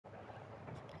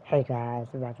Hey guys,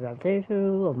 back to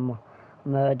playthrough of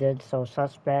Murdered Soul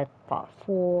Suspect Part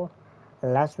 4. The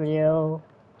last video,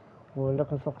 we were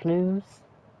looking for clues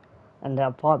in the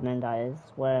apartment, that is,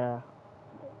 where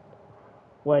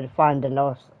to find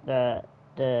the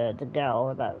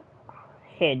girl that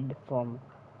hid from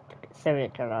the serial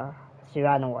killer. She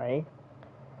ran away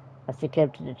as she came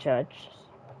to the church.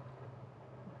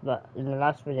 But in the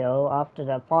last video, after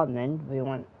the apartment, we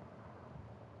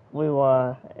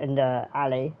were in the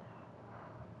alley,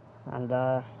 and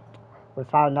we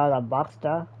found out that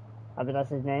Baxter, I mean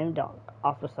that's his name, the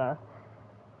officer,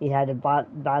 he had a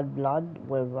bad blood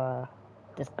with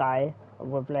this guy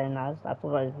we're playing as, I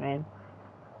forgot his name,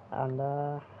 and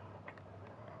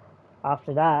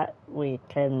after that we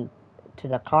came to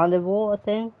the carnival, I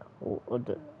think, or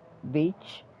the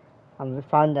beach, and we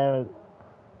found a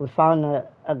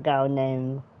girl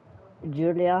named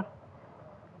Julia,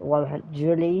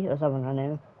 Julie or something her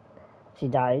name.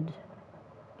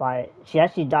 She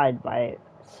actually died by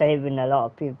saving a lot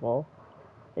of people.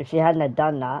 If she hadn't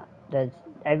done that, then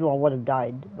everyone would have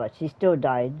died. But she still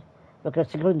died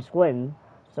because she couldn't swim,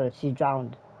 so she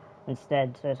drowned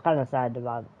instead. So it's kind of sad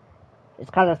about it. It's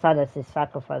kind of sad that she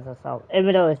sacrificed herself,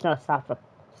 even though it's not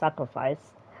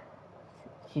sacrifice.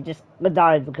 She just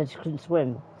died because she couldn't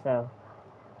swim. So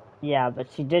yeah,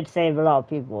 but she did save a lot of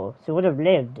people. She would have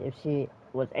lived if she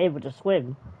was able to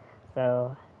swim.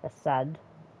 So that's sad.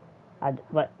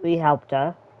 But we helped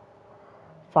her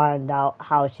find out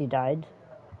how she died,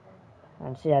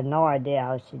 and she had no idea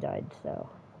how she died.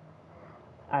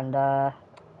 And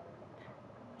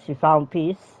she found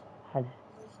peace, so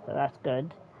that's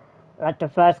good. Like the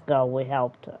first girl we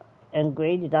helped,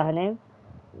 Ingrid, is that her name?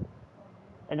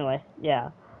 Anyway, yeah.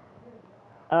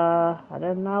 And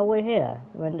then now we're here.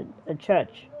 We're in the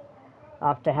church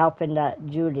after helping that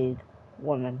Julie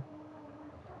woman.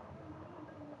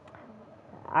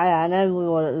 And then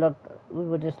we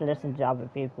would just listen to other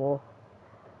people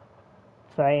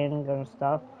praying and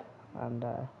stuff, and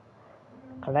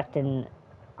collecting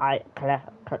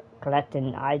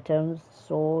collecting items,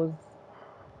 swords,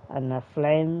 and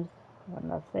flames,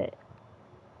 and that's it.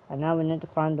 And now we need to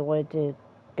find a way to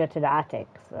get to the attic,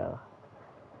 so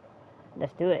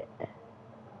let's do it.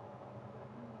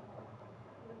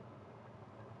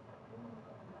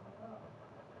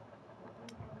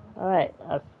 Alright,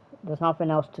 there's nothing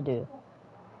else to do.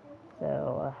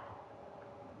 So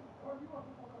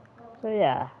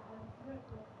yeah.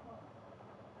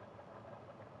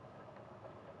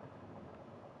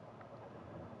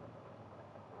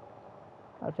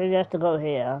 I think we have to go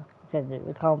here, because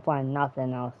we can't find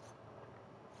nothing else.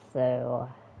 So,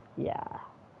 yeah.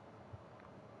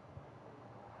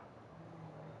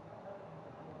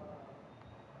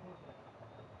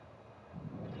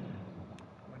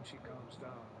 When she calms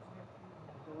down,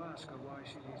 we'll ask her why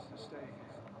she needs to stay here.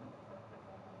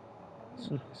 This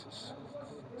place is so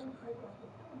cold tonight.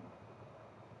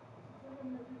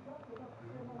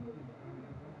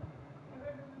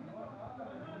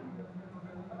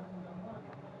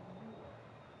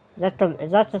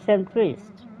 Is that the same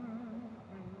priest?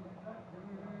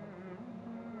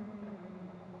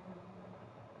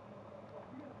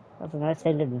 That's a nice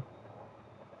hidden.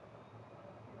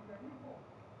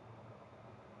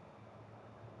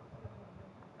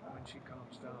 When she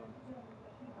calms down,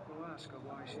 we'll ask her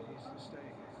why she needs to stay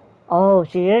here. Oh,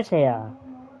 she is here.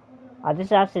 This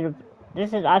is actually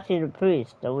the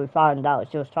priest that we found out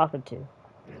she was talking to.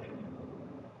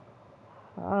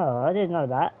 Oh, I didn't know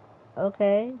that.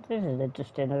 Okay, this is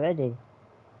interesting already.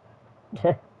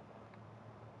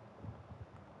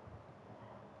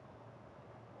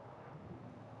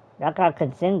 That guy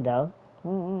can sing though.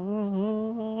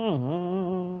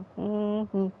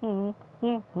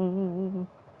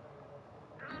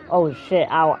 Oh shit,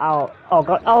 ow, ow. Oh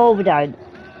god, oh we died.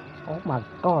 Oh my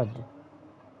god.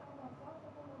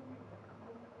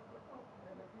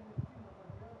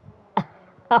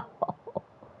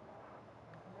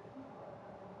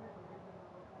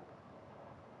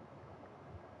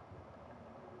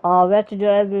 Oh, we have to do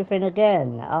everything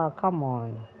again. Oh, come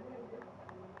on.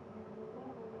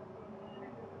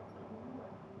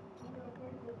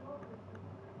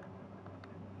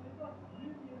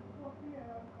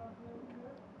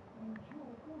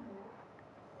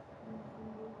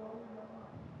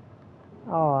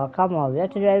 Oh, come on. We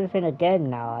have to do everything again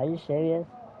now. Are you serious?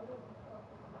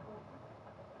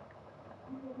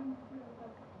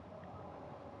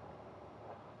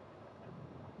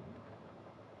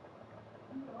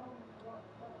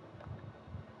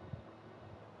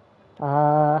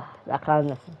 That kind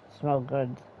of smell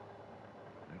good.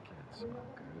 That can't smell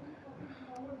good.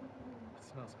 It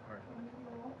smells perfect.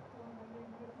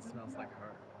 It smells like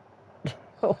her.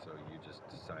 Oh. So you just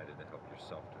decided to help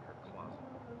yourself to her closet?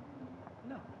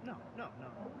 No.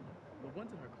 The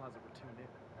ones in her closet were too new.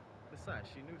 Besides,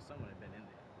 she knew someone had been in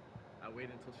there. I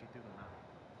waited until she threw them out.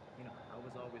 You know, I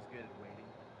was always good at waiting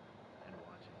and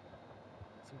watching.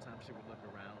 Sometimes she would look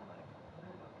around like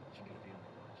she could feel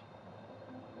me watching.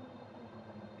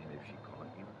 And if she caught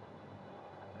you,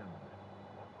 then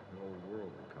the whole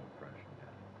world would come crashing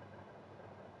down.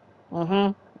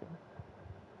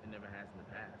 It never has in the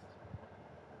past.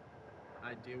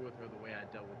 I deal with her the way I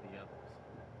dealt with the others.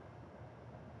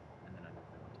 And then I move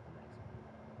on to the next one.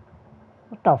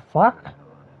 What the fuck? Going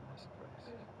on in this place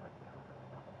is beyond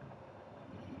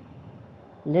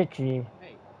me. Literally.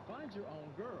 Hey, find your own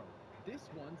girl. This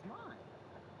one's mine.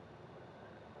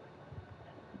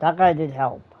 That guy did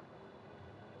help.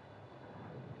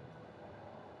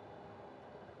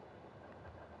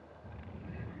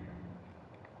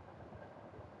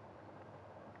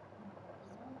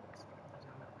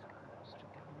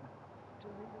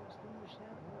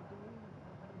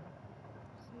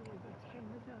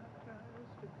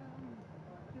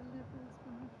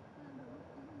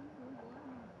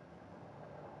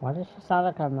 Why does she sound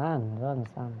like a man? I don't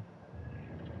understand.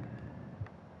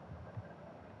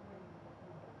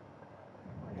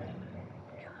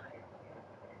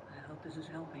 I hope this is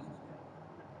helping.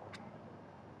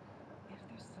 If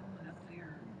there's someone up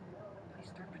there, please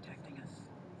start protecting us.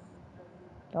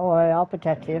 Don't worry, I'll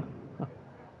protect you.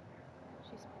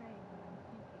 She's praying what I'm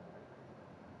thinking.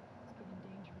 It's getting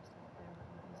dangerous out there with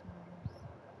all these murders.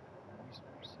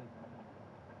 Whisper said, I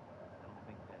don't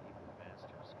think that evil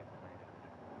bastard's gonna hide out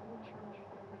there in the church.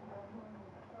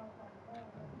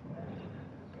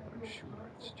 I'm sure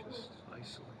it's just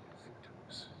isolated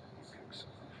victims he picks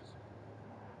off.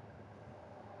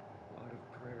 A lot of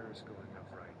prayers going up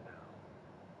right now,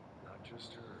 not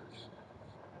just hers.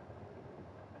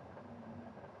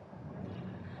 At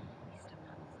least I'm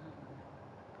not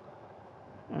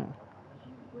alone.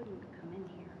 He wouldn't come in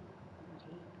here, would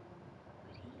he?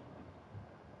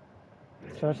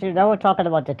 Would he? So see, they were talking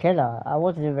about the killer. I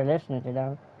wasn't even listening to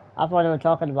them. I thought they were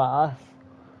talking about us.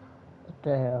 What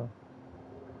the hell?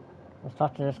 Let's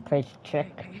talk to this crazy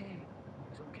chick. Hey,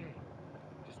 it's okay.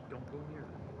 Just don't go near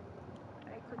them.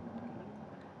 I couldn't.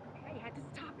 I had to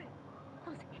stop it.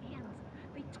 Those hands,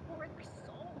 they tore at my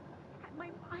soul, at my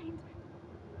mind.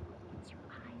 It's your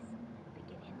eyes. They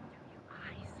get in through your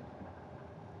eyes.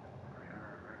 All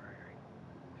right.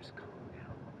 Just calm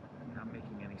down. You're not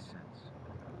making any sense.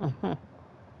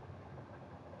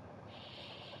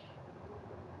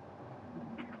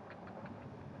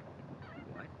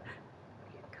 What?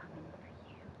 They're coming for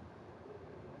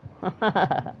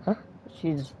you.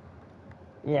 She's,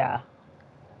 yeah.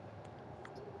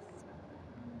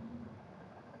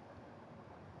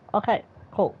 Okay,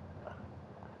 cool.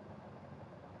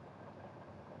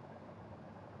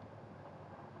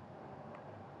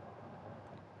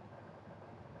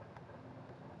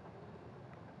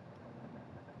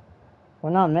 We're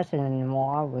not missing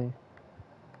anymore, are we?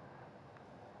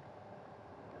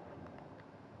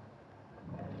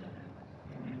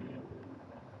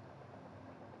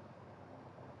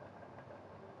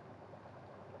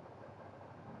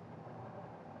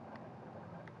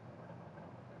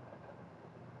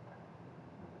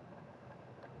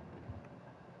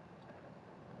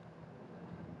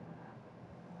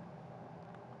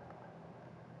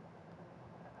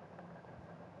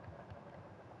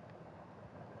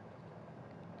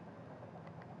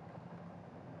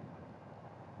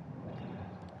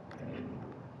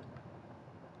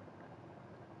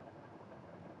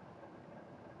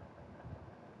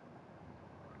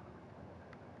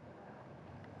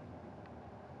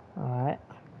 Alright.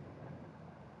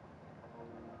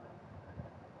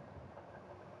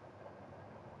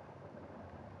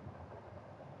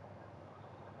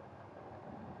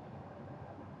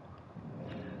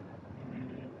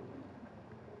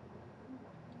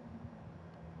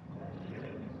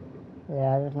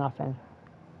 Yeah, there's nothing.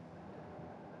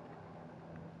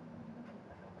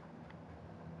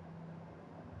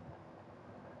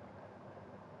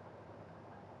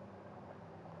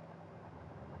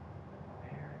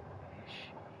 Where is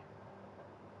she?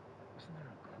 Wasn't there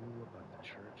a clue about the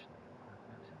church and the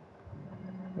apartment?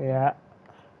 Yeah.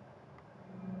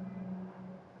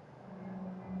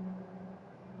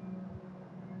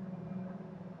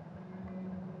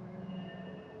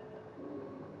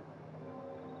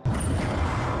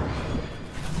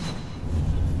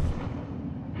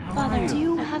 Father, do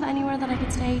you have anywhere that I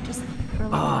could stay just for a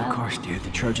little while? Of course, dear.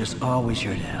 The church is always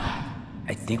here to help.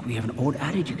 I think we have an old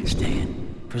attic you can stay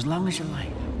in for as long as you like.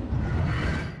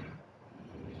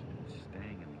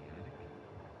 Staying in the attic?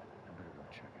 I better go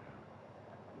check it out.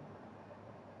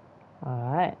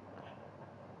 Alright.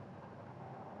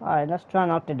 Alright, let's try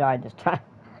not to die this time.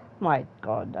 My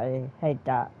god, I hate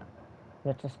that. We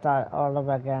have to start all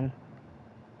over again.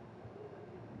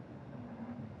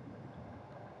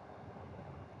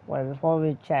 Wait, before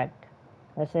we check,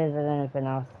 let's see if there's anything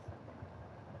else.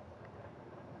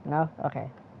 No? Okay.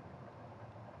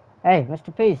 Hey,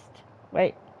 Mr. Beast!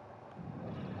 Wait.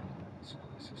 This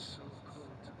place is so cold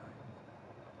tonight.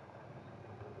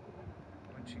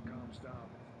 When she calms down,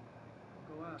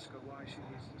 go ask her why she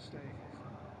needs to stay here.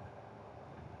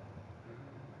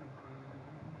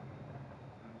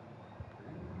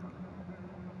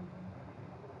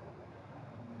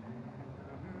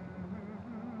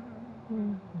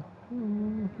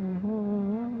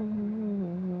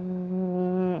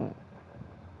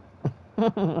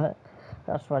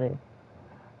 That's funny.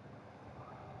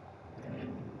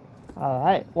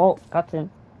 Alright, whoa, cutscene.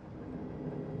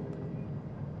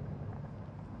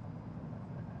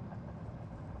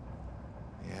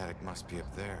 The attic must be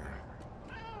up there.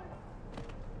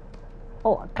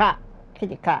 Oh, a cat.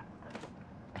 Kitty cat.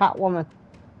 Cat woman.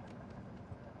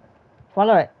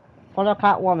 Follow it. Follow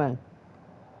cat woman.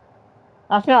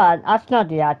 That's not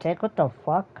the attic. What the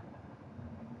fuck?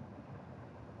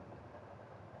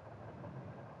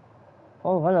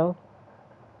 Oh, hello.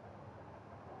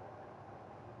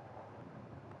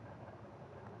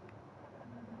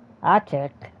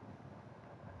 Attic.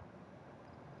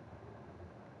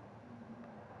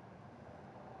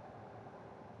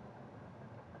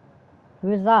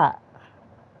 Who's that?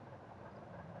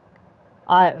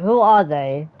 Who are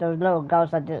they? Those little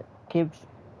girls that just keeps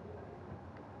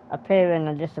appearing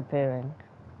and disappearing.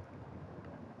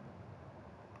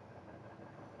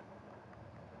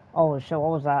 Oh shit,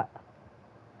 what was that?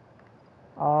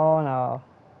 Oh no.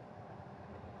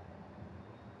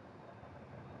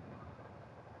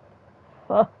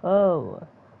 Oh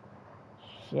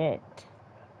shit.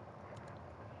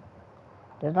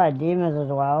 There's like demons as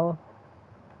well.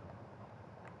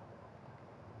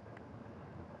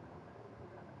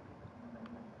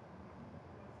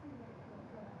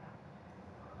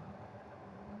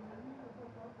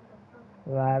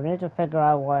 Right, we need to figure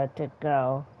out where to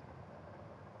go.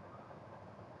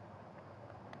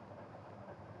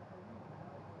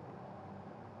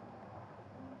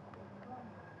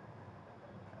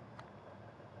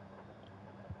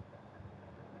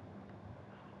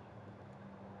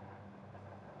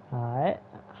 Alright.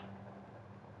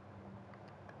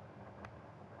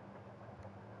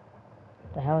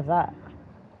 The hell is that?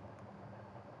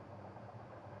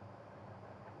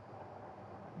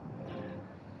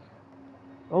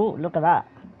 Oh, look at that.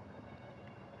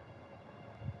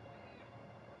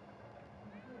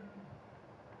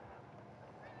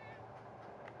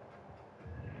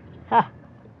 Ha!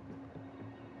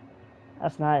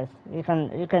 That's nice. You can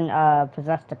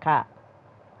possess the cat.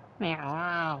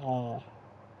 Meow.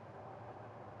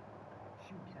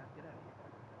 Shoot, Cap, get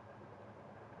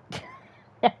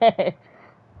out of here.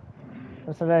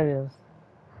 That's hilarious.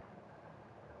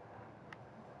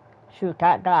 Shoot,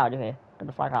 cat, get out of here. Get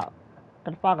the fuck out.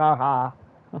 Get the fuck out, ha.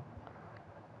 I don't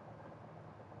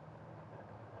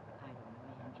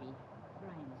know, Angie.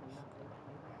 Brian's a lovely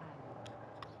boy, but I don't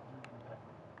understand him.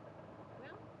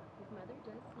 Well, his mother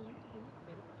does seem to be a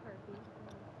bit of a harpy,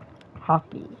 so I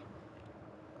Hockey. get it.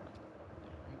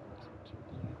 I think so too,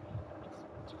 dear.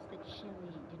 It's just that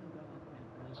Shelley didn't grow up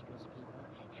around boisterous people,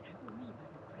 and I worry about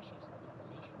her pressures of their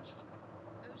relationship.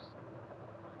 Oh, Shelley, they'll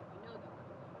be fine. You know they'll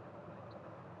get along all right.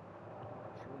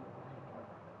 I'm sure you're right.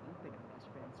 You've been her best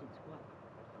friend since what?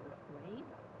 Fourth grade?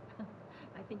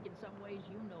 I think in some ways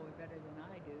you know her better than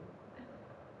I do.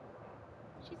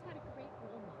 She's had a great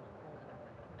role model for a little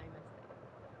bit, I must say.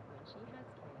 When she has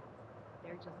kids,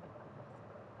 they're just a blessing.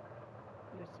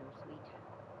 You're so sweet.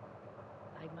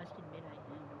 I must admit I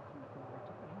am looking forward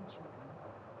to grandchildren.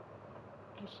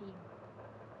 Has she said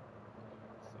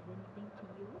anything to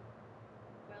you?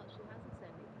 Well, she hasn't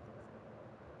said anything specific.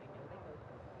 I know they both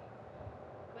love me.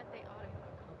 But they ought to have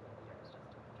a couple of years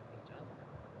just to enjoy each other.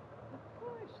 Of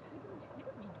course. I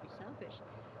don't mean to be selfish.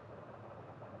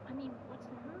 I mean, what's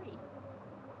the hurry?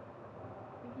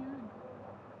 You're young.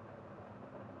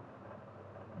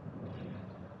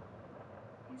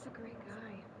 He's a great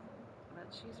guy, but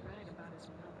she's right about his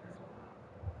mother.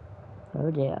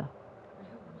 Oh dear. I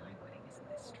hope my wedding isn't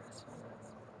as stressful.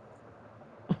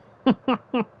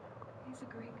 He's a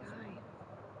great guy,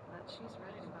 but she's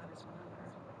right about his mother.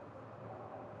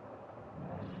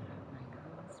 My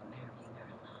girl's marrying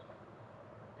her love.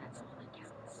 That's all that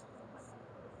counts.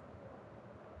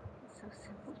 It's so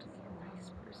simple to be a nice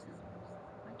person.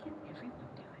 Why can't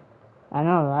everyone do it? I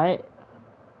know, right?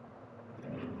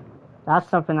 That's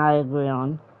something I agree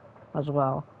on. as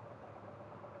well.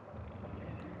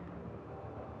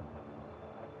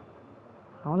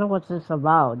 I wonder what this is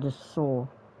about, this saw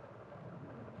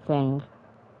thing.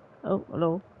 Oh,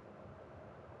 hello.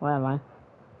 Where am I?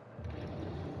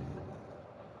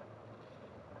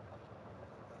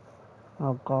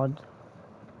 Oh god.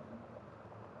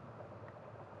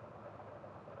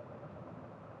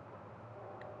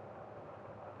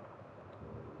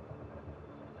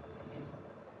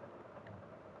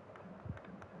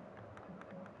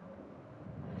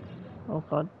 Oh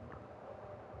god.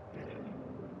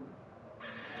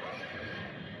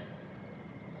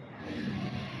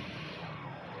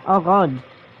 Oh god.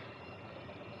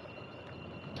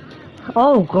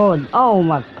 Oh god. Oh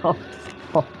my god.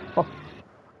 Oh, oh.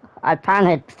 I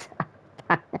panicked.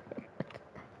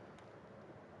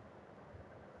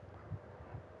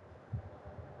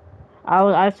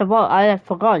 I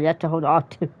forgot you have to hold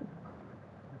R2.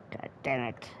 God damn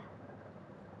it.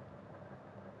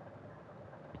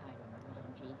 I don't know,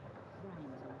 Angie.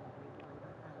 Brian's a little irritable,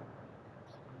 but I'll worry about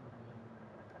it slowly.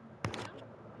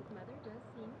 His mother does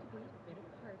seem to be a bit of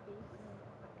a harpy, but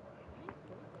Brian's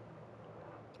good.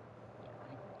 Yeah,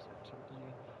 I think so too,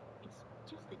 dear. It's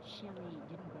just that Shelley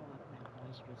didn't grow up around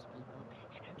boisterous people,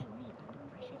 and I worry about the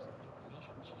pressures of their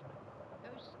relationship.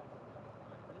 Oh, Shelley will be fine.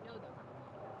 You know they'll grow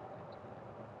into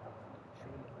adulthood. I'm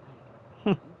sure you're right.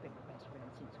 You've been her best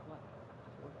friend since what?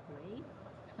 Fourth grade?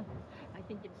 I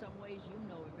think in some ways you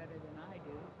know her better than I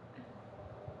do.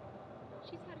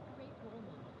 She's had a great role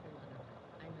model for motherhood,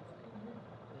 I must admit.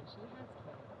 When she has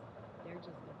kids, they're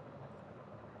just gonna blossom.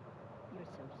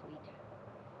 You're so sweet.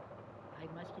 I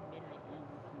must admit I am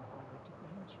looking forward to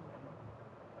grandchildren.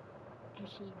 Has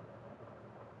she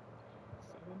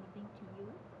said anything to you?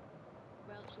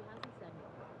 Well, she hasn't said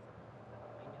anything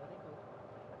specific. I know they both want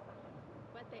kids,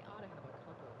 but they ought to have a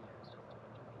couple of years just to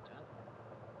enjoy each other.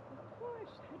 Of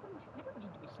course. I don't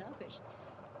mean to be selfish.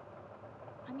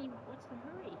 I mean, what's the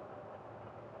hurry?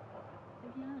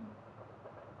 They're young.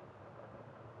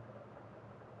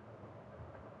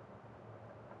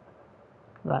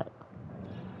 Right.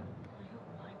 I hope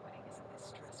my wedding isn't this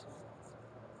stressful.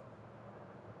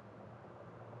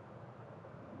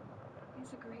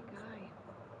 He's a great guy,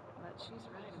 but she's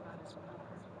right about his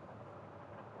mother.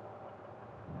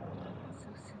 It's so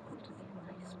simple to be a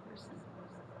nice person.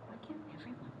 Why can't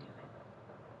everyone do it?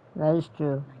 That is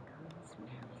true. My girl's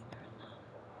marrying her love.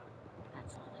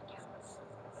 That's all that counts.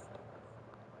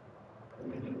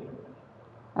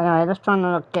 Anyway, let's try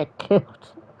not to get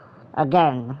killed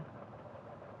again.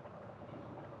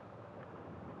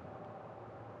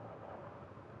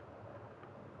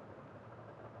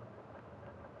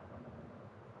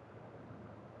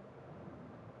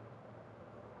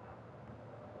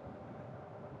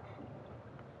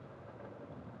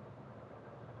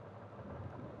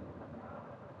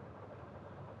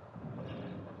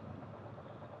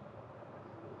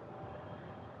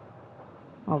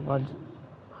 Oh god.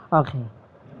 Okay.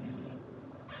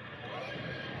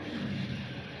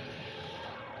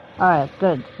 Alright,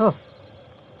 good. Oh,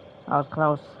 that was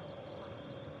close.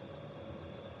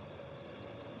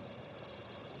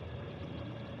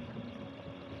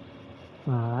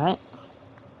 Alright.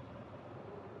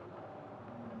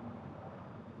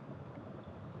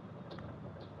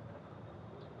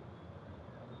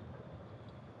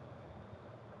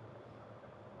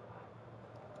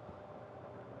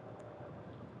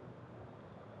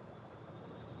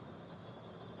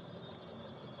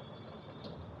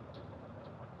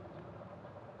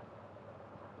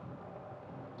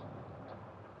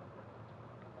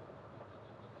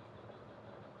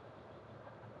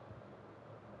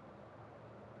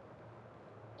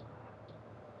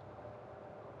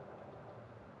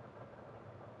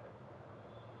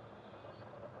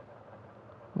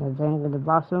 Anything in the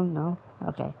bathroom? No?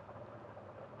 Okay. Is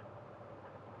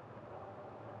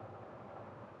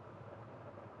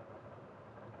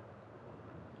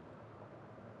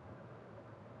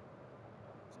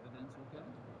evidence okay?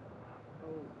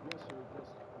 Oh, yes, sir,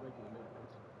 just regular maintenance.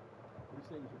 These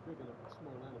things are big enough for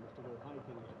small animals to go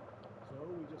hiking in. So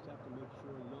we just have to make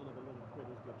sure none of the little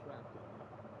critters get trapped in them.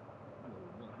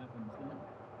 Well, what happens then?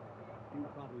 You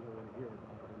probably don't want to hear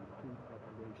about it in food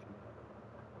preparation.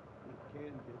 It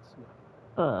can get smelly.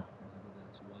 Maybe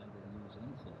that's why they use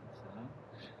incense, huh?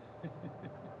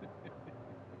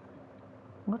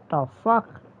 What the fuck?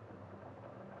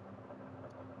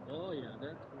 Oh, yeah,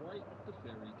 they're quite the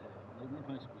fairy tale. They weren't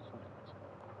high school sweethearts.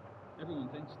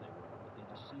 Everyone thinks they were, but they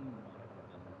just seemed like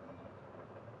they'd been in love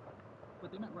forever.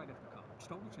 But they met right after college.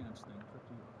 Total chance thing, trip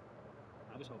to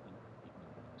Europe. I was hoping he'd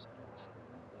meet her outside of his school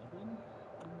in Dublin,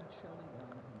 and that Shelley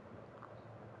wanted him for years.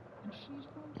 And she's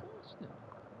from Boston.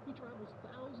 He travels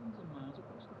thousands of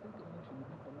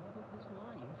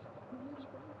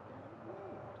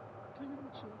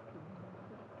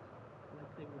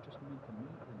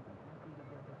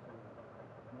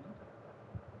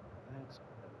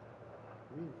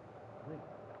Really? Great.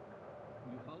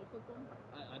 You follow football?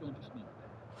 I don't just mean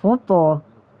that. Football? Real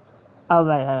closely. I mean, Oh,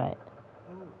 right.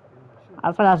 Oh, sure.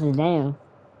 I thought that was his name.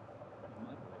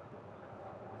 my boy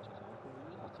watches all 4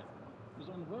 units every night. He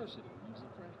was on the varsity when he was a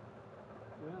freshman.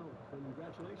 Well,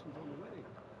 congratulations on the wedding.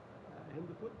 And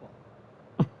the football.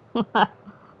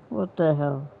 What the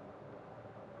hell?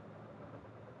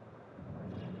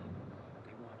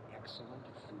 They want excellent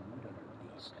food under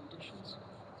these conditions?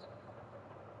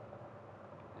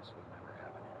 This would never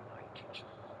happen in my kitchen.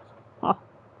 Huh.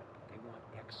 They want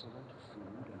excellent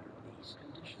food under these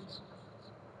conditions?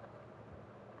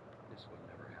 This would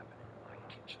never happen in my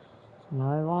kitchen.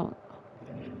 No, I won't.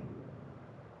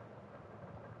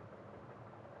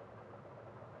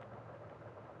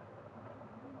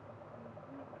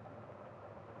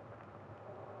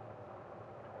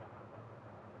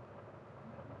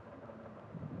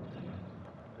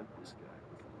 This guy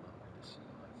would love to see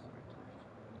my boy play football.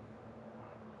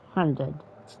 100.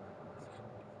 It's not my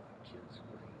fault my kid's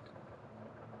great.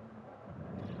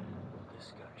 Will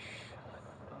this guy shut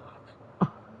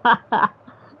up?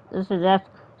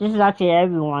 This is actually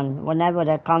everyone. Whenever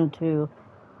they come to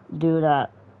do the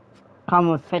come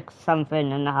and fix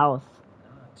something in the house.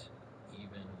 Not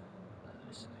even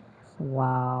listening.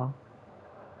 Wow.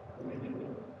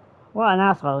 What an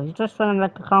asshole. He's just trying to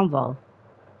make a convo.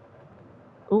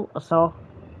 Ooh, I saw.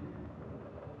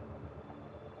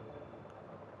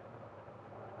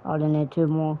 Oh, they need 2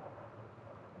 more.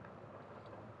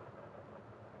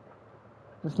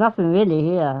 There's nothing really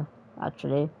here,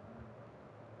 actually.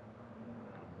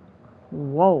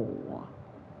 Whoa. Okay,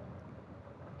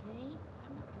 I'm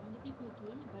not trying to be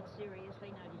picky, but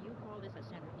seriously, now do you call this a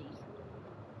centerpiece?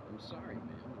 I'm sorry,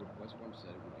 ma'am. Westworm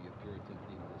said it would be a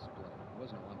Puritan-themed display. It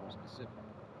wasn't a lot more specific.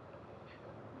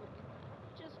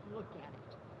 Just look at it.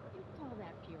 You call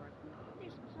that Puritan?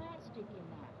 There's plastic in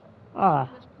that. Ah.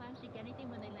 Was plastic anything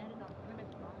when they landed on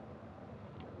Plymouth Rock?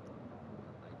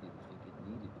 I didn't think it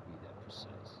needed to be that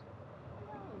precise.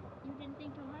 No, you didn't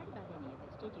think too hard about any of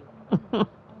this, did you?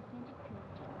 Authentic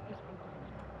Puritan is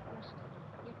organic, rustic,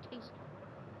 yet tasteful.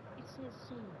 It says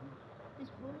Salem.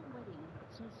 This whole wedding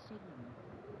says Salem.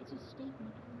 It's a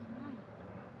statement of pride.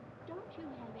 Don't you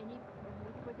have any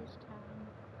pride for this town?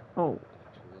 Oh.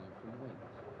 Actually, I'm from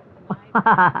Weymouth. My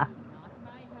family, not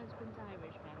my husband's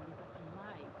Irish family, but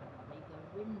my family, the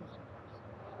Windsors.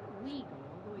 We go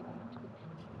all the way back to the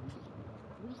Pilgrims.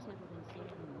 We settled in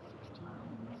Salem in the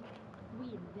 1600s. We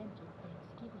invented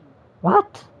Thanksgiving.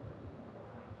 What?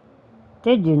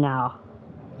 Did you now?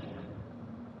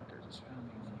 There's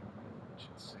founding language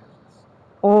in Salem.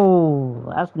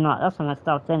 Oh, that's a messed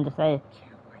up thing to say.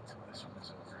 Can't wait till this one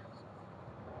is over.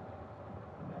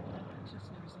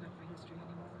 Just no respect for history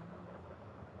anymore.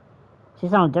 She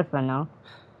sounds different now.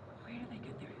 Where do they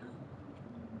get their help?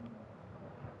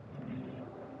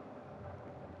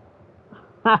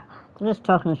 Ha! They're just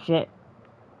talking shit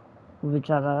with each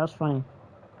other. That's funny.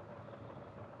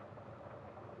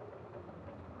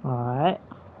 Alright.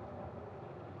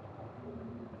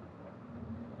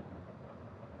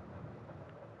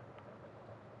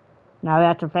 Now we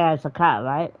have to play as a cat,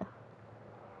 right?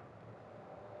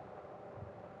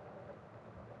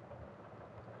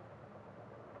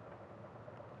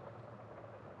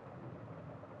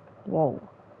 Whoa.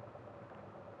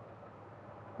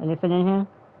 Anything in here?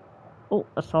 Oh,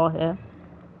 I saw here.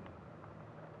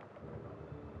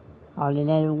 I only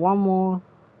needed 1 more.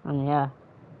 And yeah.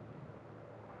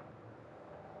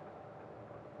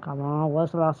 Come on,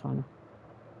 where's the last one?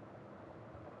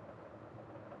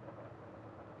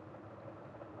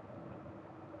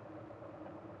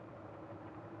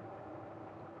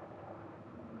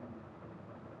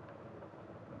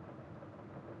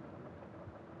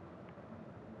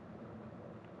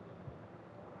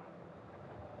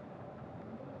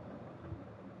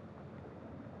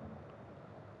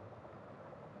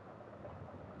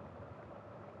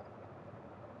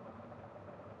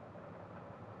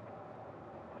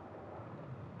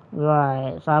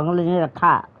 Right, so I'm gonna need a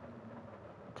cat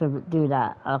to do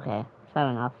that. Okay, fair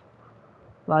enough.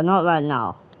 But not right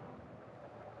now.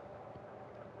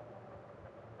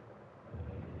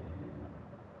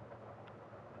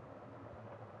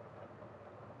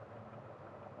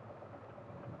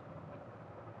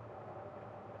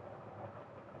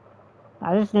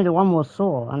 I just need 1 more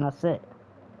saw and that's it.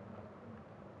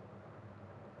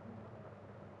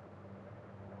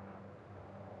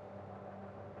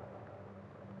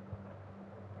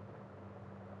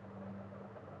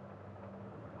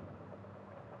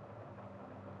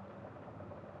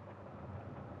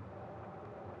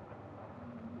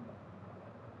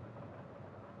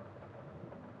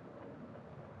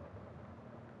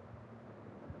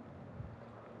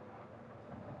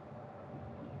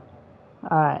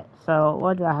 Alright, so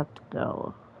where do I have to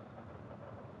go?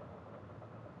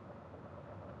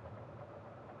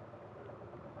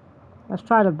 Let's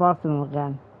try the bathroom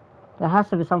again. There has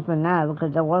to be something there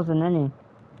because there wasn't any.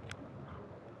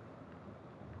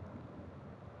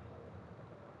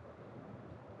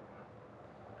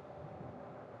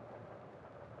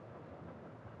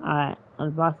 Alright, the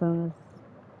bathrooms.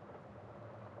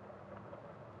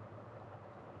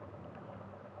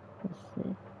 Let's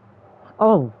see.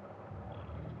 Oh!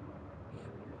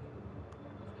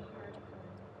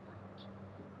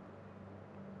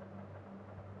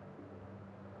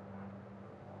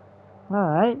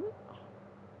 Alright.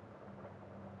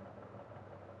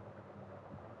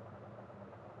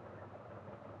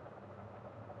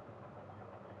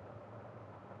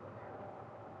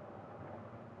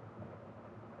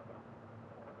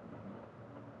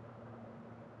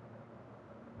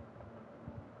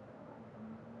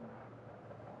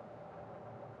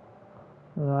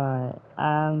 Right.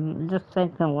 Just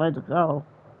thinking where to go.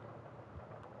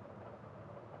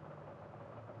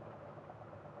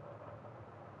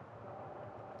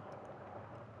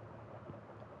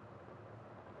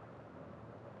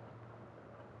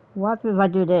 What if I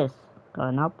do this?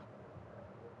 Going up?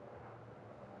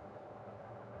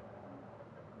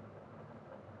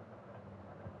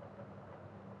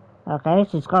 Okay,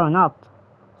 she's going up.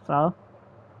 So?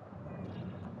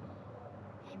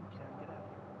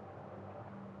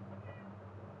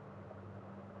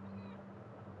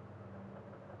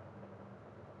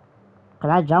 Can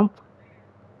I jump?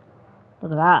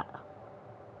 Look at that.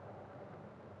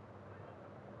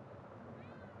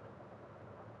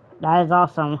 That is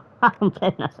awesome. I'm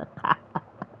playing as a cat.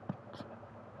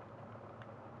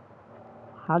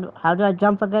 How do I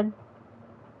jump again?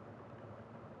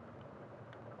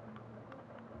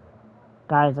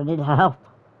 Guys, I need help.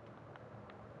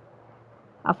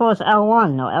 I thought it was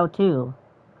L1 or L2.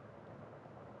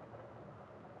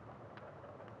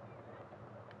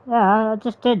 Yeah, I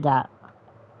just did that.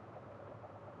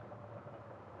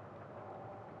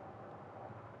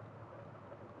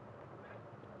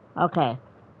 Okay.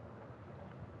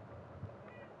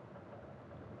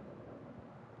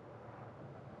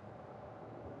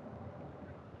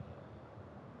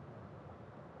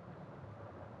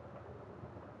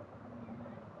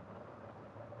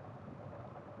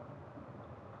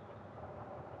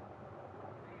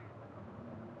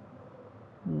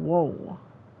 Whoa.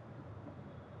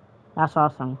 That's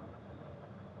awesome.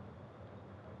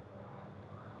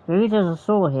 Maybe there's a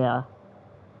soul here.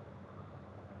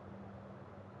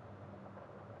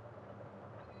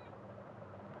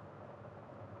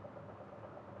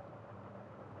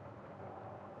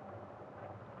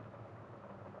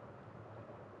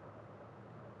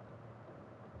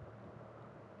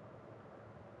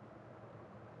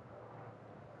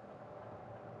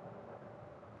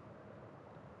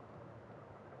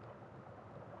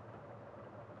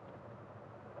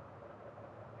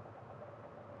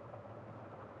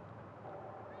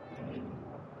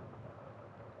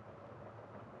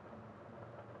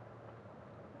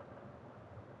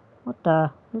 What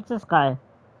the? Who's this guy?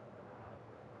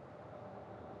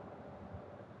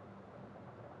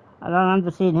 I don't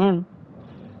remember seeing him.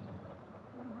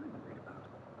 What am I worried about?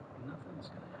 Nothing's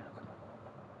gonna happen.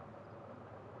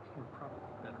 We're probably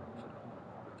better off at home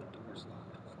with the doors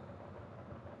locked.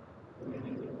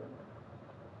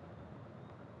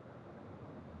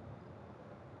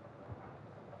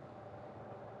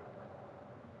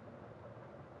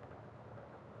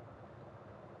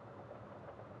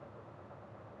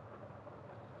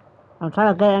 I'm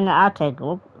trying to get in the attic.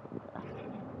 Whoop.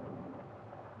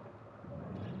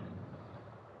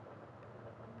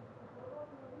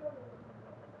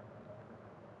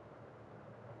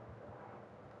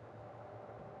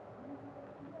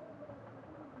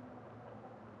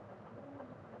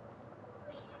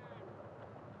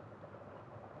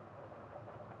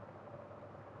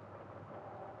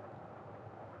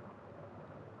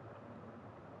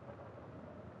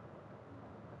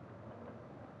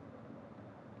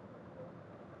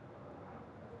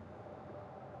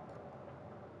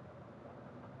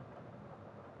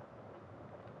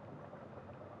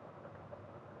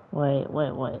 Wait.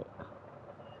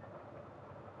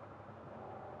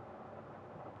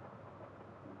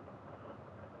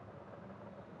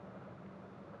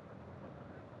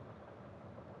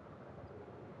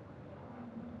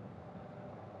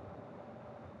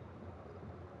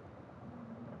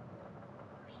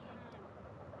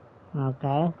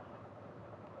 Okay.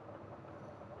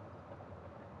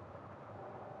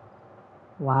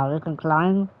 Wow, we can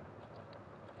climb.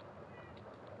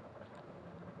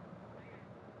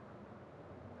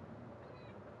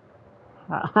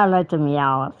 I like to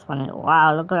meow. That's funny.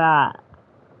 Wow, look at that.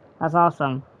 That's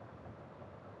awesome.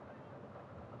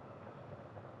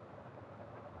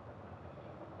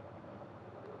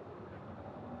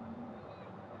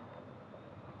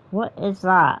 What is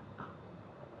that?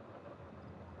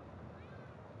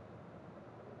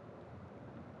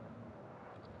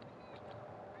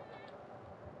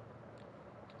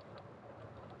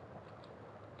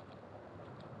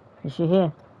 Is she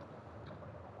here?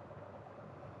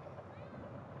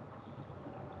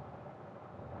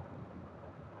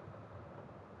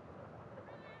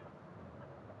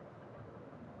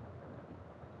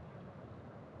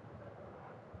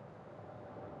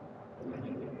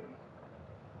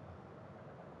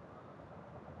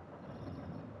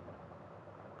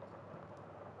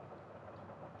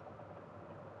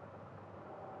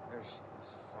 There she is,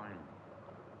 finally.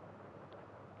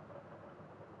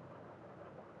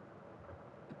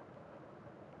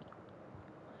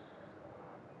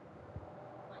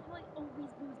 Why do I always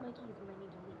lose my keys when I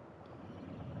need to leave?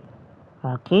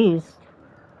 Keys.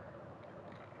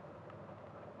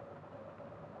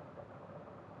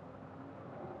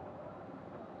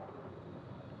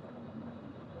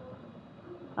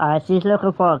 She's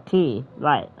looking for a key.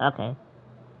 Right, okay.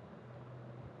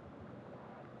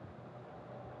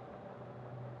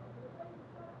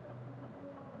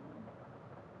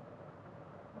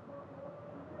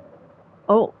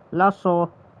 Oh,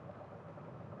 lasso.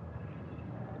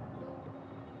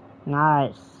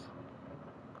 Nice.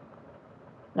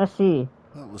 Let's see.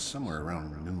 Well, it was somewhere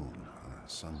around noon on a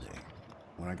Sunday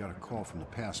when I got a call from the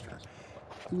pastor.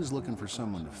 He was looking for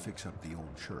someone to fix up the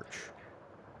old church.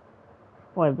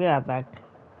 Wait, be right back.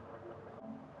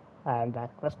 I'm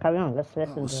back. Let's carry on. Let's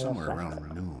Well, it listen was to the somewhere track.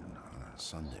 around noon on a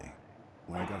Sunday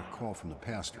when I got a call from the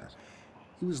pastor.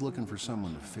 He was looking for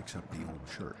someone to fix up the old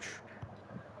church.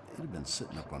 It had been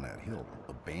sitting up on that hill,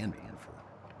 abandoned for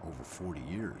over 40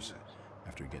 years.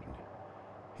 After getting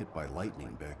hit by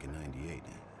lightning back in '98,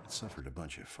 it suffered a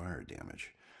bunch of fire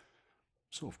damage.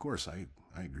 So, of course, I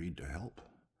agreed to help.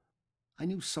 I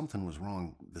knew something was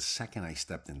wrong the second I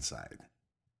stepped inside.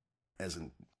 As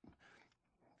an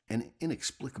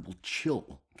inexplicable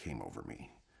chill came over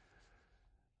me.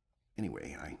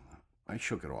 Anyway, I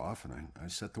shook it off and I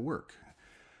set to work.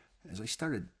 As I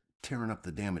started tearing up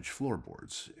the damaged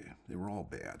floorboards, they were all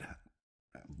bad.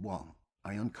 Well,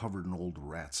 I uncovered an old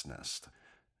rat's nest.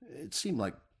 It seemed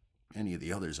like any of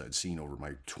the others I'd seen over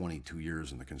my 22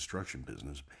 years in the construction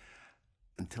business,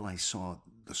 until I saw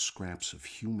the scraps of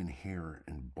human hair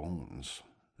and bones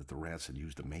that the rats had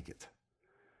used to make it.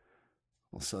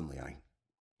 Well, suddenly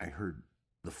I heard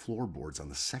the floorboards on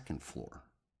the second floor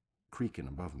creaking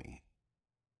above me,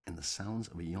 and the sounds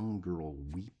of a young girl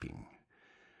weeping.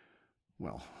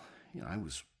 Well, I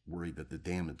was worried that the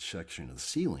damaged section of the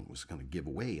ceiling was going to give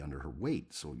way under her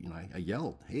weight, so, I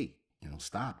yelled, "Hey,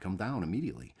 stop, come down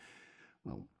immediately."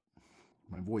 Well,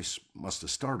 my voice must have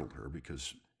startled her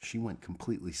because she went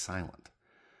completely silent.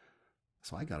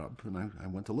 So I got up and I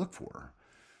went to look for her.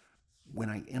 When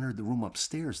I entered the room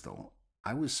upstairs, though,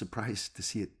 I was surprised to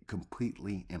see it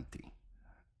completely empty.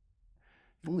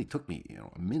 It only took me,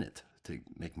 a minute to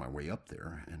make my way up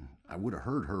there, and I would have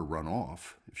heard her run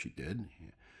off if she did.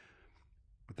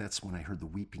 But that's when I heard the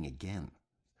weeping again.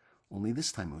 Only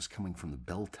this time it was coming from the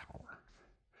bell tower.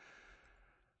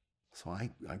 So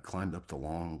I climbed up the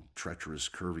long, treacherous,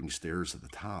 curving stairs at the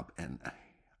top, and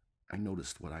I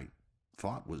noticed what I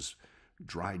thought was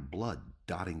dried blood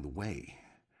dotting the way.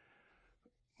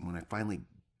 When I finally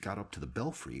got up to the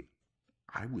belfry,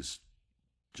 I was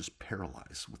just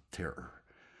paralyzed with terror.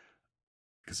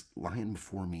 Because lying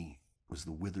before me was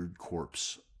the withered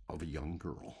corpse of a young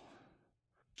girl.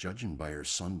 Judging by her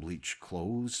sun-bleached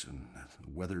clothes and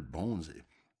weathered bones, it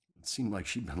seemed like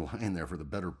she'd been lying there for the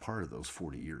better part of those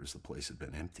 40 years the place had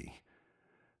been empty.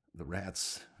 The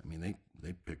rats,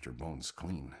 they picked her bones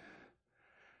clean.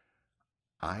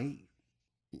 I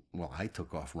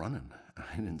took off running.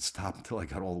 I didn't stop until I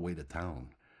got all the way to town.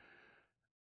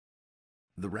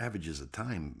 The ravages of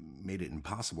time made it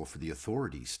impossible for the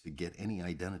authorities to get any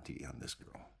identity on this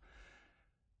girl.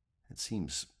 It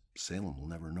seems Salem will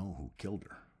never know who killed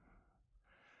her.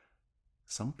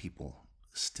 Some people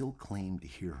still claim to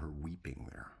hear her weeping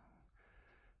there.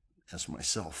 As for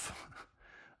myself,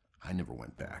 I never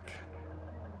went back.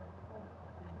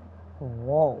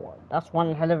 Whoa, that's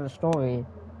one hell of a story.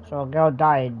 So a girl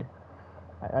died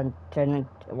and turned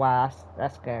into, wow,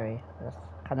 that's scary. That's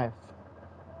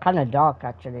kind of dark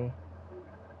actually.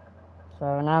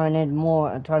 So now we need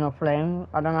more Eternal Flame.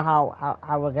 I don't know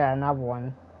how we'll get another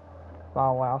one.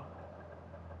 Oh well.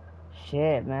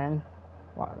 Shit, man.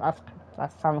 Well,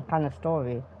 that's some kind of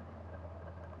story.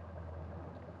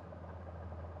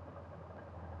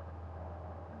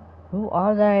 Who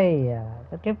are they?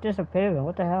 They keep disappearing.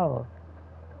 What the hell?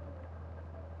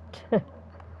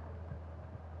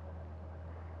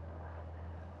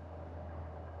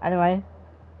 Anyway.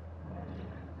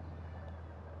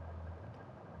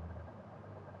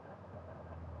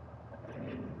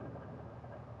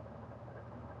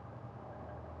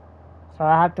 So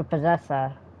I have to possess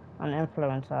her and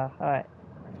influence her. Alright.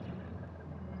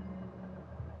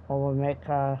 Or we'll make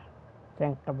her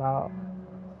think about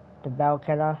the bell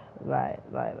killer. Right.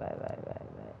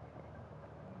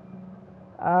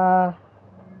 I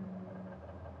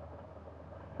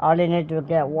only need to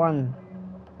get one.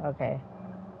 Okay.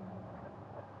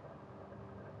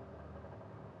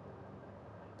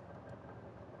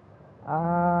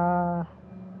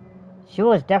 She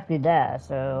was definitely there,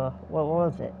 so what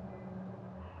was it?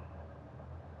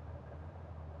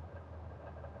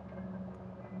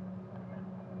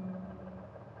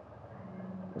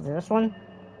 Is it this one?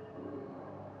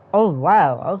 Oh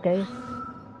wow, okay.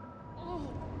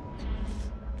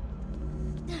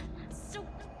 So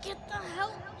get the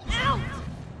hell out!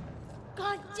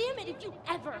 God damn it, if you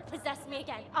ever possess me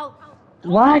again, I'll...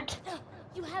 What?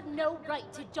 You have no right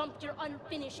to dump your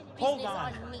unfinished Hold business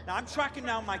on. on me. Now I'm tracking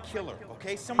down my killer,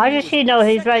 okay? How Someone who does was she know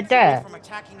he's right seconds away there? from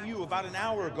attacking you about an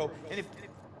hour ago, and if...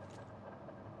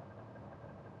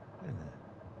 Wait a minute.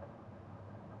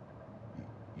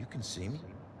 You can see me?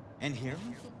 And hear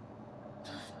me?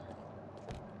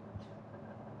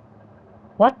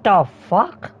 What the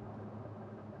fuck?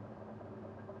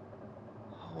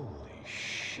 Holy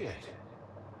shit.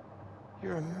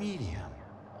 You're a medium.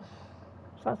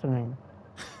 What's that mean?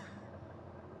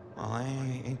 Well,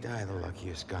 ain't I the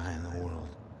luckiest guy in the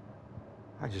world?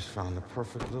 I just found the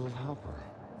perfect little helper.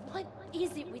 What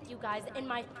is it with you guys and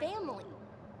my family?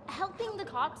 Helping the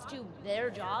cops do their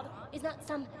job is not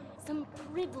some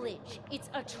privilege.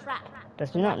 It's a trap.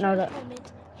 Does she not know your that?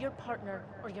 opponent, your partner,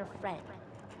 or your friend.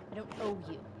 I don't owe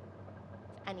you.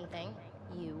 If anything,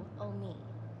 you owe me.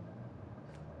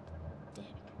 Dick.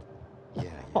 Yeah,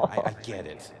 I get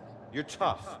it. You're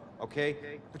tough, okay?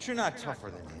 But you're not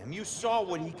tougher than him. You saw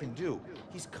what he can do.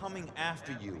 He's coming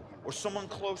after you, or someone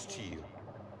close to you.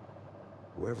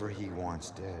 Whoever he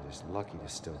wants dead is lucky to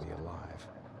still be alive.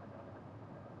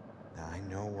 Now, I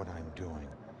know what I'm doing,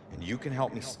 and you can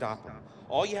help me stop him.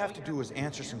 All you have to do is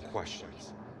answer some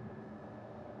questions.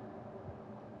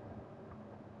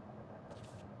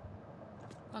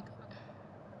 Look,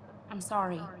 I'm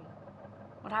sorry.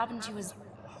 What happened to you is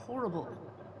horrible.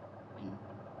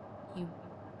 And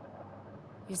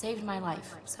you saved my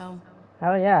life, so...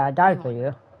 Hell yeah, I died for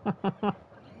you.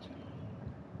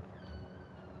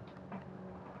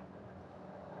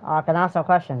 I can ask a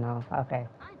question now. Okay.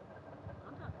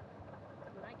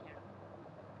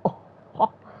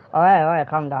 Alright,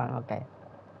 calm down. Okay.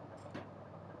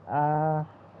 Why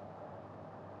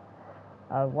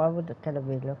would the killer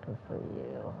be looking for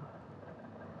you?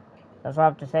 That's what I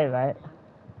have to say, right?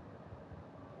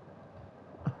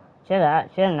 She had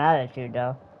an attitude,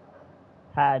 though.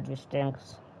 Her attitude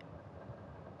stinks.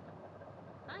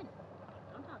 Fine.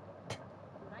 Don't talk.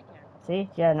 What I care. See?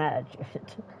 She had an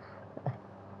attitude.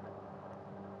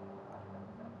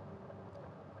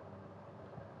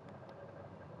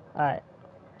 Alright.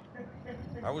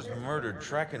 I was murdered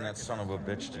tracking that son of a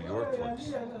bitch to your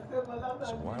place.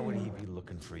 So why would he be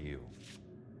looking for you?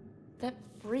 That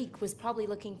freak was probably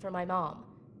looking for my mom.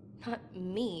 Not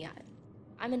me.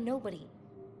 I'm a nobody.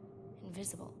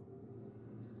 Invisible.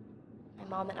 My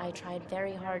mom and I tried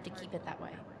very hard to keep it that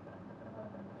way. Not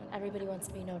everybody wants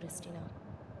to be noticed, you know.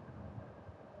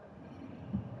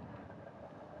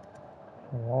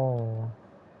 Whoa.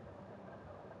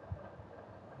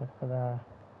 Look at that.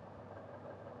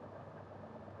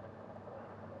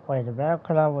 Wait, the bad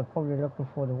killer was probably looking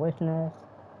for the witness.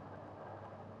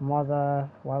 Mother,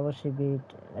 why would she be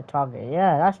a target?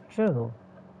 Yeah, that's true.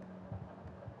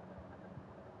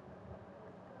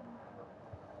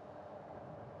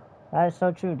 That is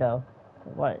so true, though.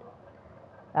 What?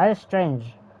 That is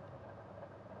strange.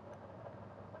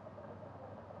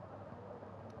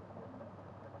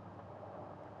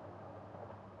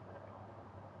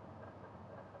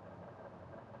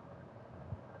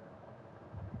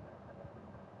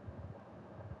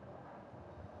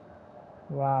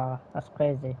 Wow, that's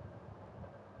crazy.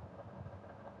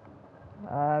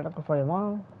 Looking for your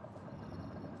mom?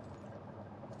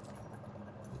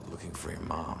 Looking for your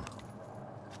mom.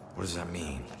 What does that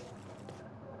mean?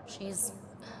 She's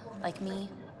like me,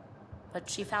 but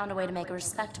she found a way to make a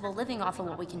respectable living off of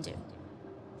what we can do.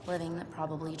 Living that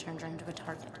probably turned her into a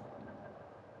target.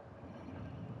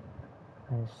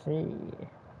 I see.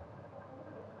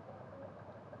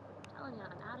 Telling you,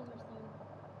 I'm out of here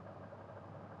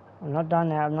soon. I'm not done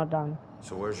yet, I'm not done.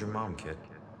 So where's your mom, kid?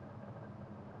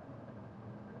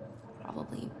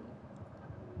 Probably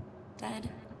dead.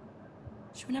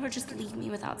 She would never just leave me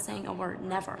without saying a word,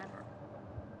 never.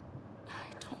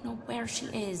 I don't know where she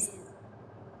is.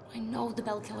 I know the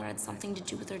Bell Killer had something to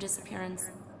do with her disappearance.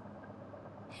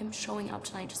 Him showing up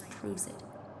tonight just proves it.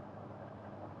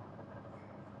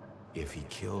 If he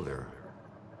killed her,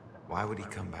 why would he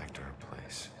come back to her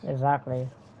place? Exactly.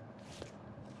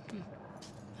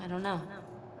 I don't know.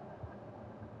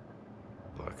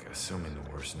 Look, assuming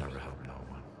the worst never helped no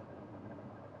one.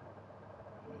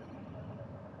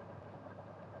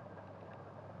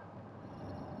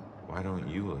 Why don't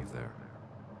you live there?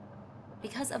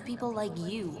 Because of people like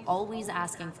you always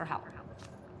asking for help.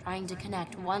 Trying to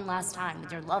connect one last time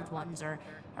with your loved ones or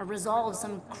resolve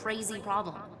some crazy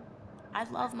problem. I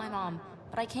love my mom,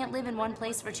 but I can't live in one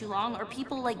place for too long or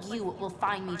people like you will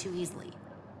find me too easily.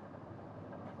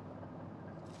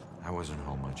 I wasn't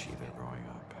home much either growing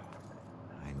up.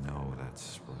 I know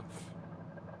that's rough.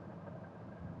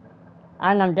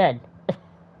 And I'm dead.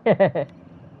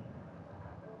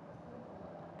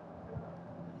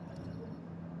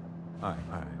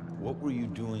 Alright. What were you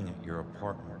doing at your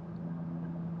apartment?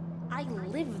 I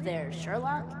live there,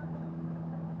 Sherlock.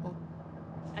 Well,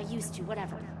 I used to,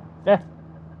 whatever. Yeah.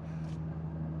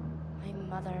 My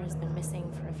mother has been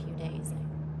missing for a few days.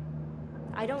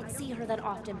 I don't see her that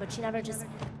often, but she never just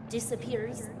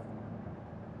disappears.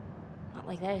 Not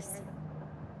like this.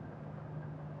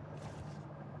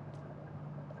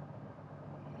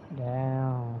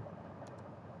 Damn.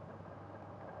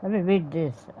 Let me read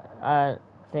this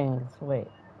things. Wait.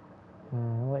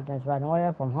 Witness ran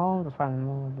away from home to find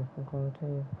more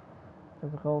difficulty.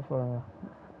 Difficult for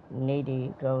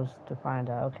needy ghost to find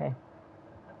her. Okay.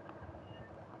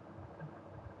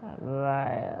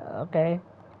 Right. Okay.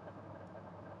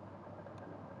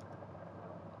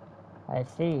 I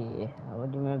see.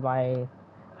 What do you mean by?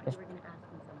 Thought you were gonna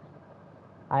ask me something.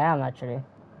 I am actually.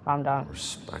 Calm down.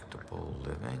 Respectable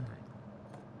living?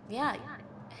 Yeah.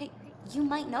 Hey, you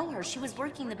might know her. She was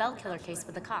working the Bell Killer case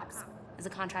with the cops as a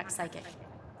contract psychic,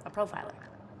 a profiler.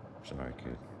 Sorry,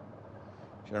 kid.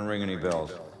 She doesn't ring any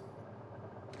bells.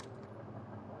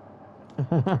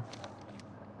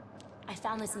 I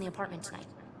found this in the apartment tonight.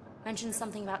 Mentioned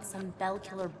something about some Bell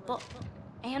Killer book,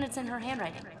 and it's in her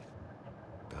handwriting.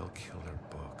 Bell Killer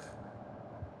book.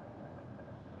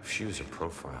 If she was a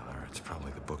profiler, it's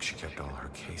probably the book she kept all her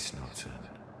case notes in.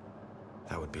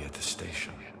 That would be at the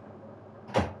station.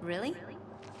 Really?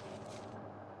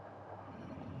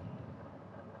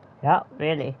 Yeah,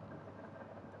 really.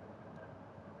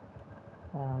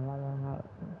 Mother not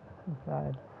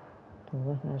inside. The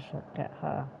witness should get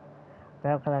her.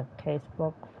 Bell collect case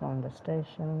book from the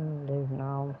station. Leave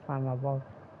now. Find my book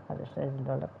at the station.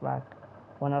 Don't look back.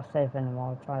 We're not safe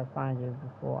anymore. I'll try to find you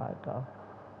before I go.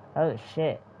 Oh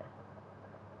shit.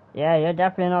 Yeah, you're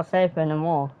definitely not safe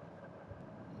anymore.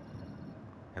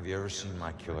 Have you ever seen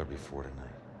my killer before tonight?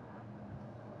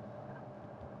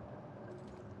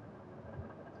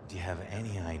 Do you have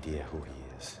any idea who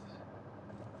he is?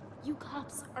 You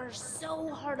cops are so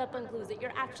hard up on clues that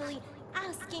you're actually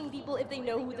asking people if they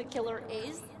know who the killer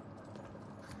is.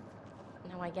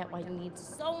 Now I get why you need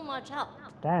so much help.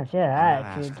 Damn shit, I'm not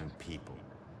attitude. asking people.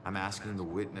 I'm asking the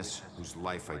witness whose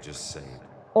life I just saved.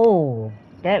 Oh,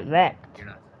 get wrecked. You're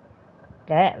not.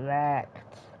 Get wrecked.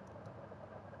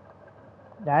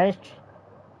 That is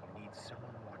You need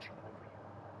someone watching over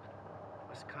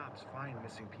you. Us cops find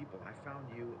missing people. I found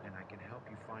you, and I can help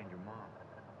you find your mom.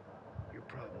 Your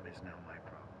problem is now my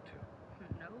problem, too.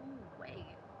 No way.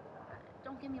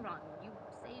 Don't get me wrong. You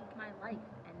saved my life,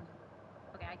 and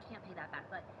okay, I can't pay that back.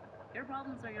 But your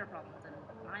problems are your problems, and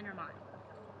mine are mine.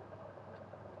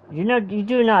 You know, you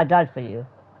do know I died for you.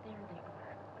 There.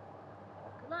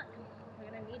 Good luck.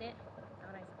 You're gonna need it.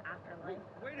 Not nice afterlife.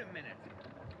 Wait a minute.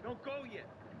 Don't go yet.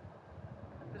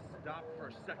 Just stop for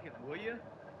a second, will you?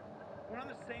 We're on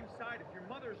the same side. If your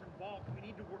mother's involved, we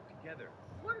need to work together.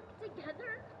 Work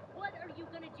together? What are you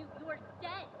gonna do? You're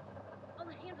dead. I'll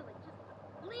handle it. Just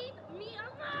leave me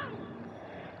alone.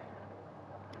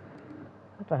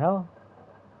 What the hell?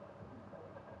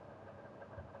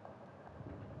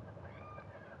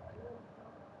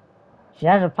 She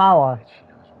has a power. She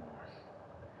knows more.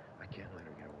 I can't let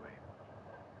her get away.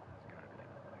 There's gotta be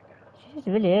another way down. She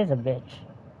really is a bitch.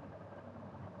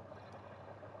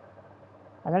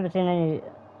 I've never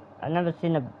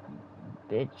seen a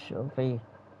bitch or be.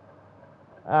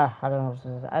 I don't know what to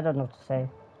say. I don't know what to say.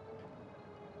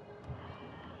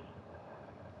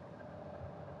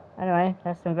 Anyway,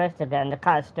 let's investigate. And the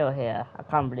car's still here. I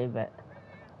can't believe it.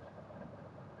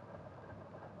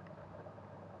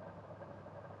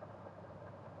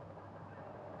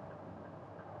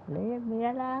 Leave me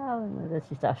alone. And then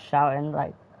she starts shouting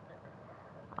like,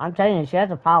 I'm telling you, she has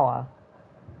the power.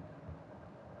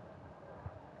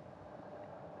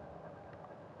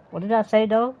 What did I say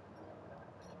though?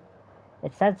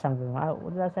 It said something, right?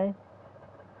 What did I say?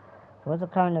 What's the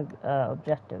current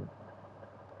objective?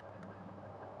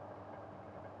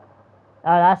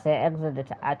 Oh, that's it. Exit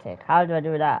the attic. How do I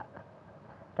do that?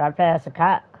 Do I play as a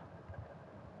cat?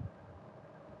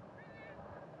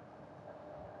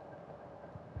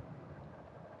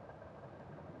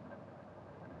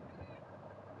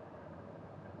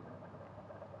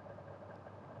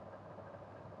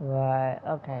 Right,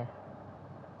 okay.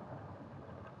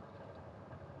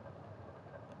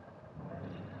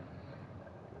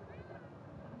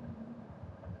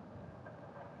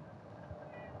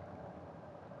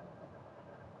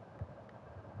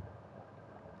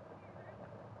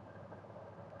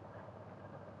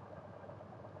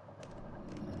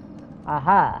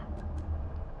 Aha.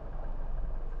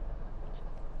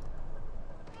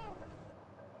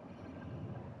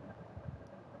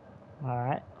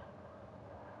 Alright.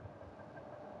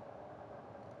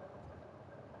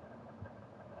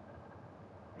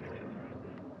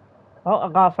 Oh, I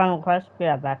got a friend request. Be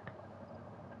right back.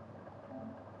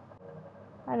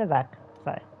 And back.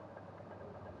 Sorry.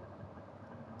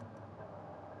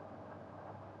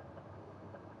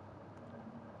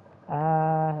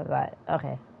 Right.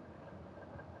 Okay.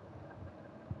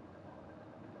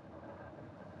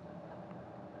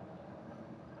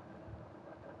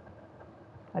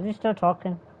 Are you still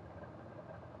talking?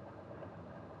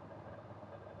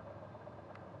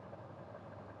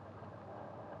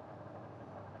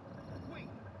 Wait!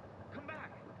 Come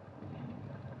back!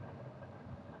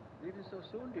 Leaving so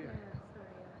soon, dear? Yeah, sorry.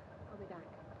 I'll be back.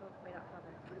 Oh, wait out,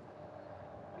 Father.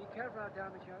 Be careful out there,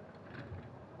 my child.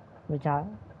 Which are?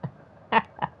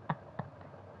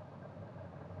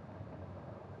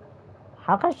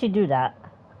 How can she do that?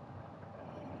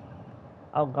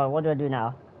 Oh god, what do I do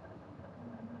now?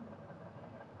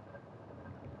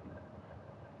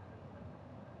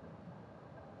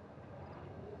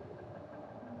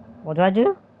 What do I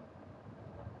do?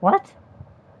 What?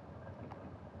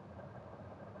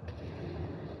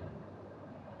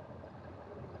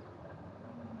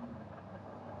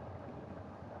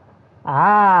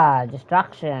 Ah,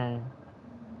 distraction.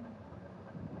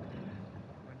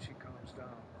 When she calms down,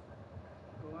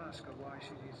 go ask her why she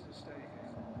needs to stay here.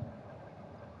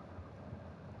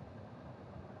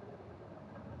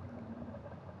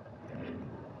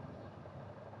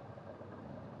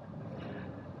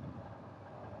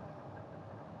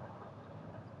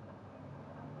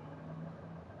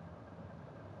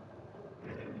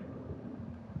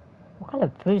 What kind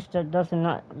of priest that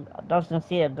doesn't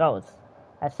see a ghost?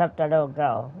 Except a little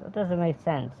girl. That doesn't make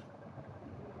sense.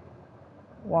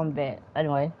 One bit.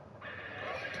 Anyway.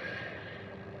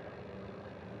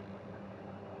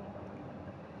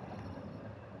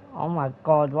 Oh my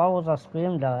god, what was I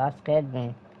scream though? That scared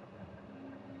me.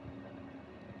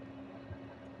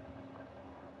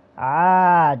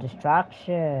 Ah,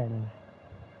 distraction.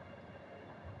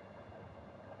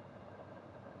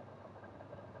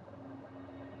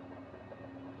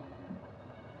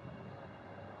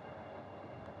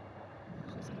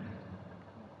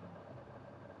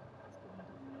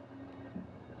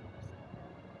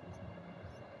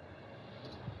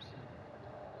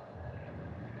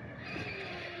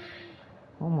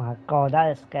 Oh my god,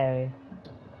 that is scary.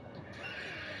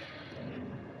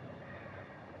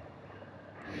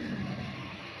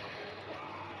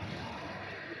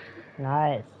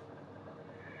 Nice.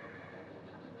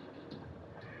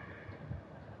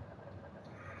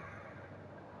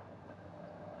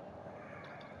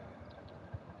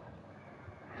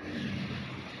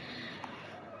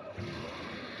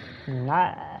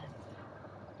 Nice.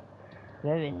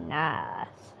 Very nice.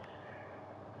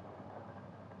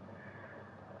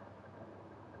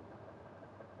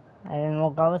 Any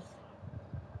more ghosts?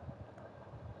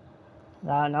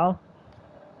 I don't know.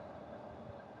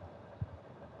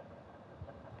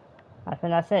 I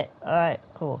think that's it. Alright,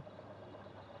 cool.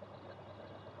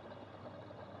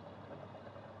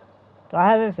 Do I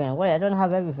have everything? Wait, I don't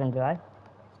have everything, do I?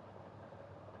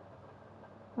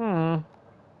 Hmm.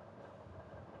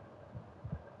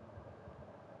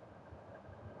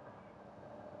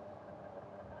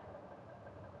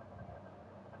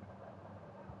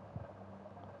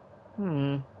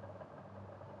 Hmm.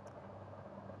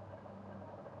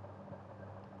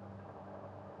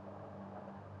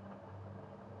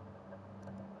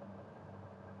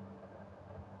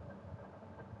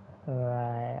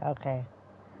 Right, okay.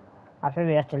 I think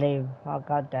we have to leave. Oh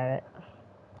god damn it.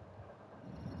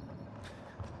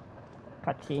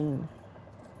 Cutscene.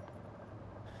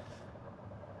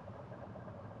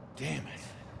 Damn it.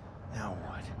 Now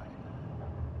what?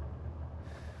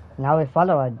 Now we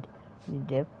follow her, you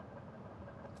dip.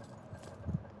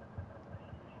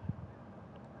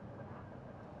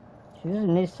 She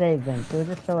doesn't need saving. Do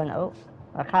this so and oh,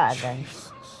 a cat again.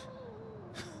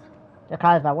 The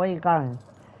cat's like, where are you going?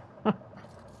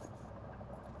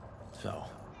 So,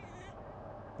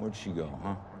 where'd she go,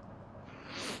 huh?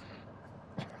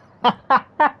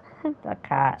 The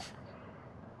cat.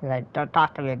 He's like, don't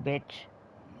talk to me, bitch.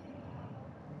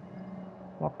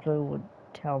 What clue would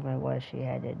tell me where she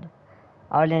headed?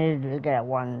 I only need to get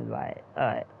one right.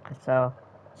 Alright, so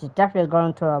she's definitely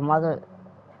going to her mother.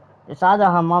 It's either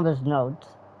her mother's note,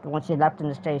 the one she left in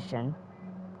the station,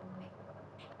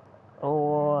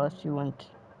 or she went.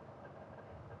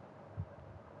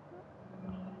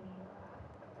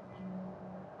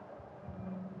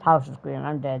 Power screen,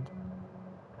 I'm dead.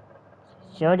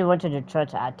 She already went to the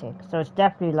church attic, so it's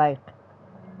definitely like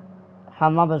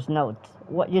her mother's note.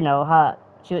 What you know,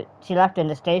 she left in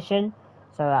the station,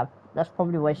 so that's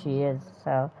probably where she is.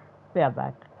 So be right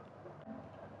back.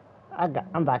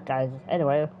 I'm back, guys.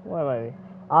 Anyway, where were we?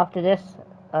 After this,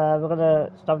 we're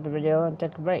gonna stop the video and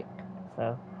take a break.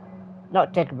 So,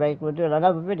 not take a break. We'll do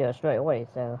another video straight away.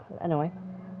 So, anyway,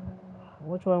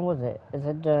 which one was it? Is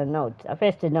it the note? I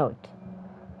faced the note.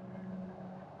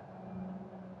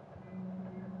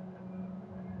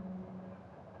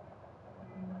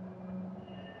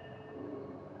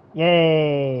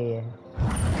 Yay!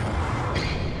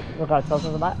 Look how close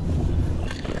was that.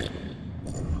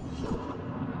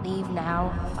 Leave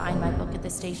now, find my book at the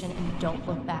station, and don't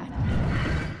look back.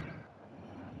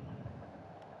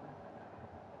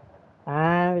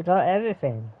 And we got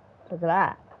everything. Look at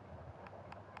that.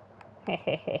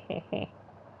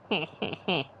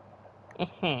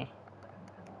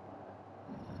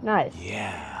 Nice.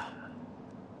 Yeah.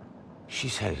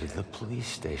 She's headed to the police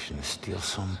station to steal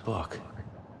some book.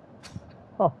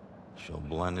 Oh. She'll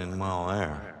blend in well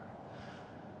there.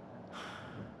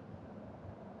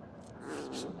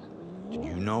 Did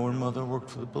you know her mother worked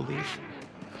for the police?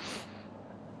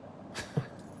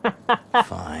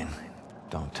 Fine.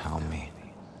 Don't tell me.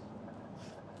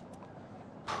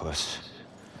 Puss.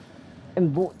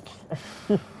 And boots.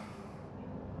 The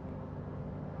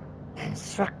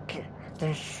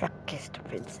shrunkiest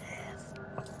princess.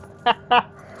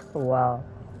 Wow.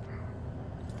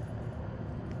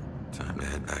 Time to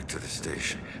head back to the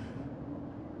station.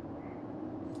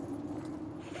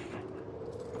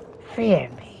 Fear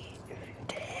me if you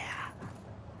dare.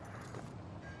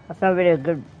 That's not really a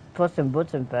good Puss in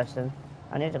Boots impression.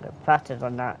 I need to get practice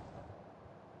on that.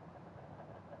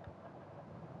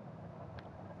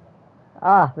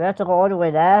 Ah, we have to go all the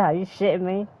way there? Are you shitting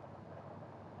me?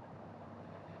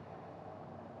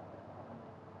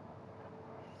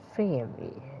 Fear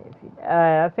me if you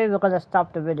dare. I think we're gonna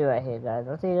stop the video right here, guys.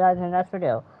 I'll see you guys in the next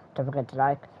video. Don't forget to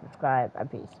like, subscribe, and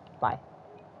peace. Bye.